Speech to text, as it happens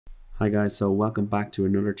Hi guys, so welcome back to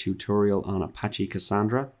another tutorial on Apache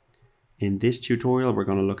Cassandra. In this tutorial we're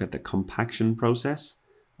going to look at the compaction process,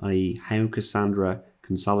 i.e. how Cassandra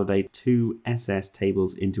consolidates two SS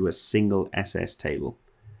tables into a single SS table.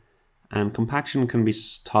 And compaction can be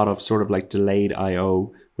thought of sort of like delayed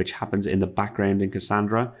I/O, which happens in the background in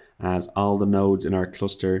Cassandra as all the nodes in our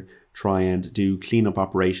cluster try and do cleanup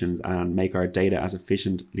operations and make our data as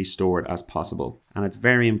efficiently stored as possible. And it's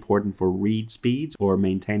very important for read speeds or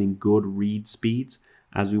maintaining good read speeds,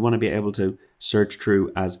 as we want to be able to search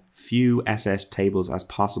through as few SS tables as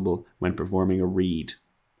possible when performing a read.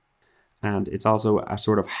 And it's also a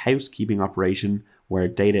sort of housekeeping operation where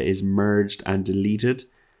data is merged and deleted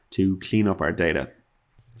to clean up our data.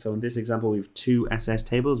 So in this example, we have two SS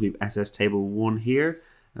tables. We have SS table 1 here,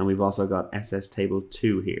 and we've also got SS table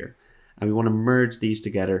 2 here. And we want to merge these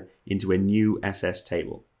together into a new SS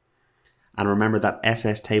table. And remember that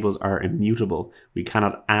SS tables are immutable. We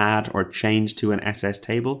cannot add or change to an SS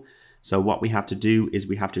table. So what we have to do is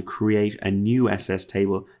we have to create a new SS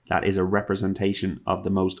table that is a representation of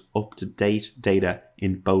the most up-to-date data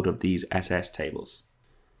in both of these SS tables.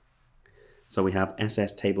 So we have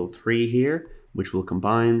SS table 3 here, which will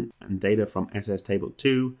combine data from SS table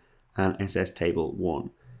 2 and SS table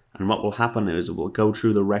 1. And what will happen is it will go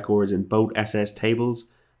through the records in both SS tables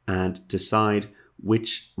and decide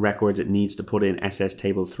which records it needs to put in SS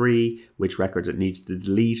table 3, which records it needs to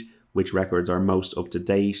delete, which records are most up to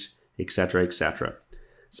date, etc., etc.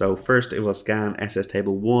 So first it will scan SS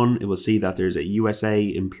table 1. It will see that there's a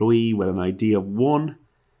USA employee with an ID of 1.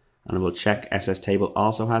 And it will check SS table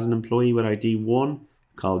also has an employee with ID 1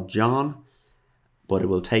 called John, but it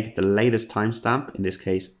will take the latest timestamp. In this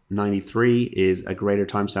case, 93 is a greater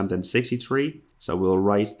timestamp than 63. So we'll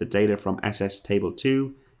write the data from SS table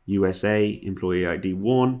 2, USA, employee ID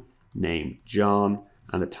 1, name John,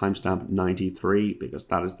 and the timestamp 93 because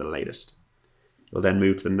that is the latest. We'll then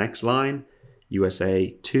move to the next line,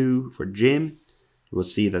 USA 2 for Jim. We'll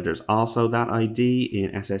see that there's also that ID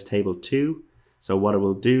in SS table 2. So what it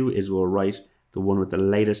will do is we'll write the one with the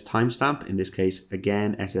latest timestamp, in this case,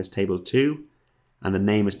 again, SS table 2, and the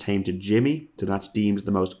name is tamed to Jimmy, so that's deemed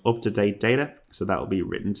the most up-to-date data. So that will be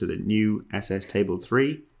written to the new SS table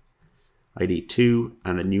 3, ID 2,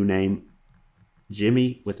 and the new name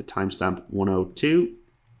Jimmy with the timestamp 102.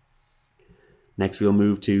 Next, we'll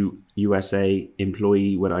move to USA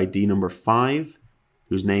employee with ID number 5,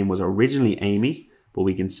 whose name was originally Amy. But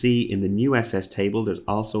we can see in the new SS table, there's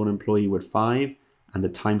also an employee with 5 and the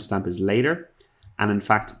timestamp is later. And in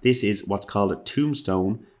fact, this is what's called a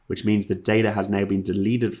tombstone, which means the data has now been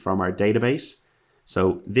deleted from our database.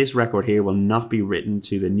 So this record here will not be written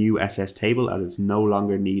to the new SS table as it's no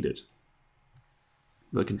longer needed.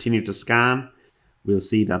 We'll continue to scan. We'll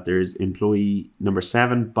see that there's employee number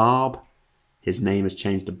 7, Bob. His name is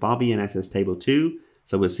changed to Bobby in SS table 2.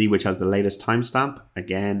 So we'll see which has the latest timestamp.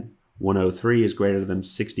 Again, 103 is greater than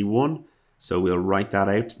 61, so we'll write that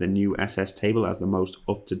out to the new SS table as the most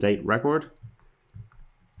up-to-date record.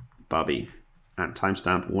 Bobby, and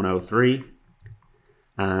timestamp 103.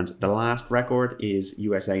 And the last record is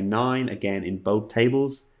USA 9, again in both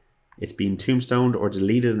tables. It's been tombstoned or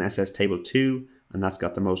deleted in SS table 2, and that's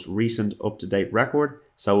got the most recent up-to-date record,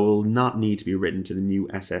 so it will not need to be written to the new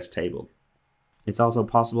SS table. It's also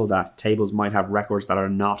possible that tables might have records that are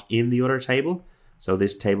not in the other table. So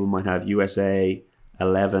this table might have USA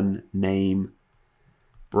 11, name,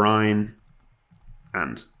 Brian,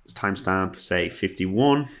 and timestamp, say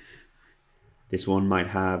 51. This one might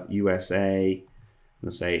have USA,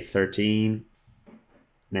 let's say 13,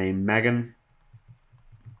 name Megan,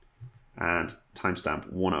 and timestamp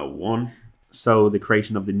 101. So the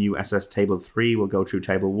creation of the new SS table 3 will go through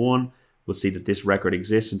table 1. We'll see that this record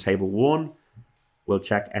exists in table 1. We'll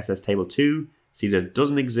check SS table 2, see that it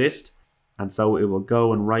doesn't exist. And so it will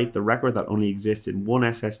go and write the record that only exists in one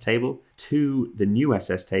SS table to the new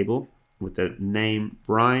SS table with the name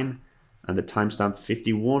Brian and the timestamp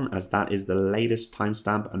 51, as that is the latest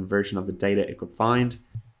timestamp and version of the data it could find.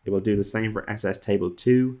 It will do the same for SS table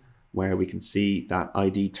 2, where we can see that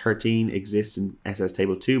ID 13 exists in SS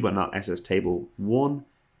table 2 but not SS table 1.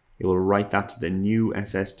 It will write that to the new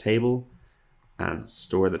SS table and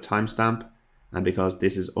store the timestamp. And because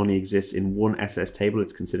this only exists in one SS table,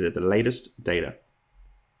 it's considered the latest data.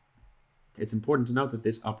 It's important to note that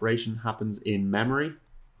this operation happens in memory.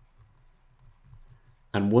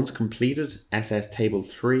 And once completed, SS table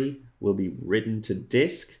 3 will be written to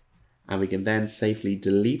disk. And we can then safely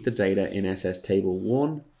delete the data in SS table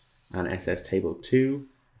 1 and SS table 2,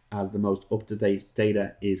 as the most up-to-date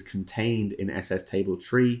data is contained in SS table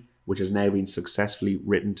 3, which has now been successfully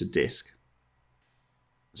written to disk.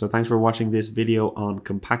 So thanks for watching this video on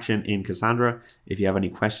compaction in Cassandra. If you have any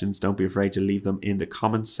questions, don't be afraid to leave them in the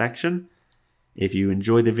comments section. If you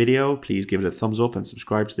enjoyed the video, please give it a thumbs up and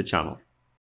subscribe to the channel.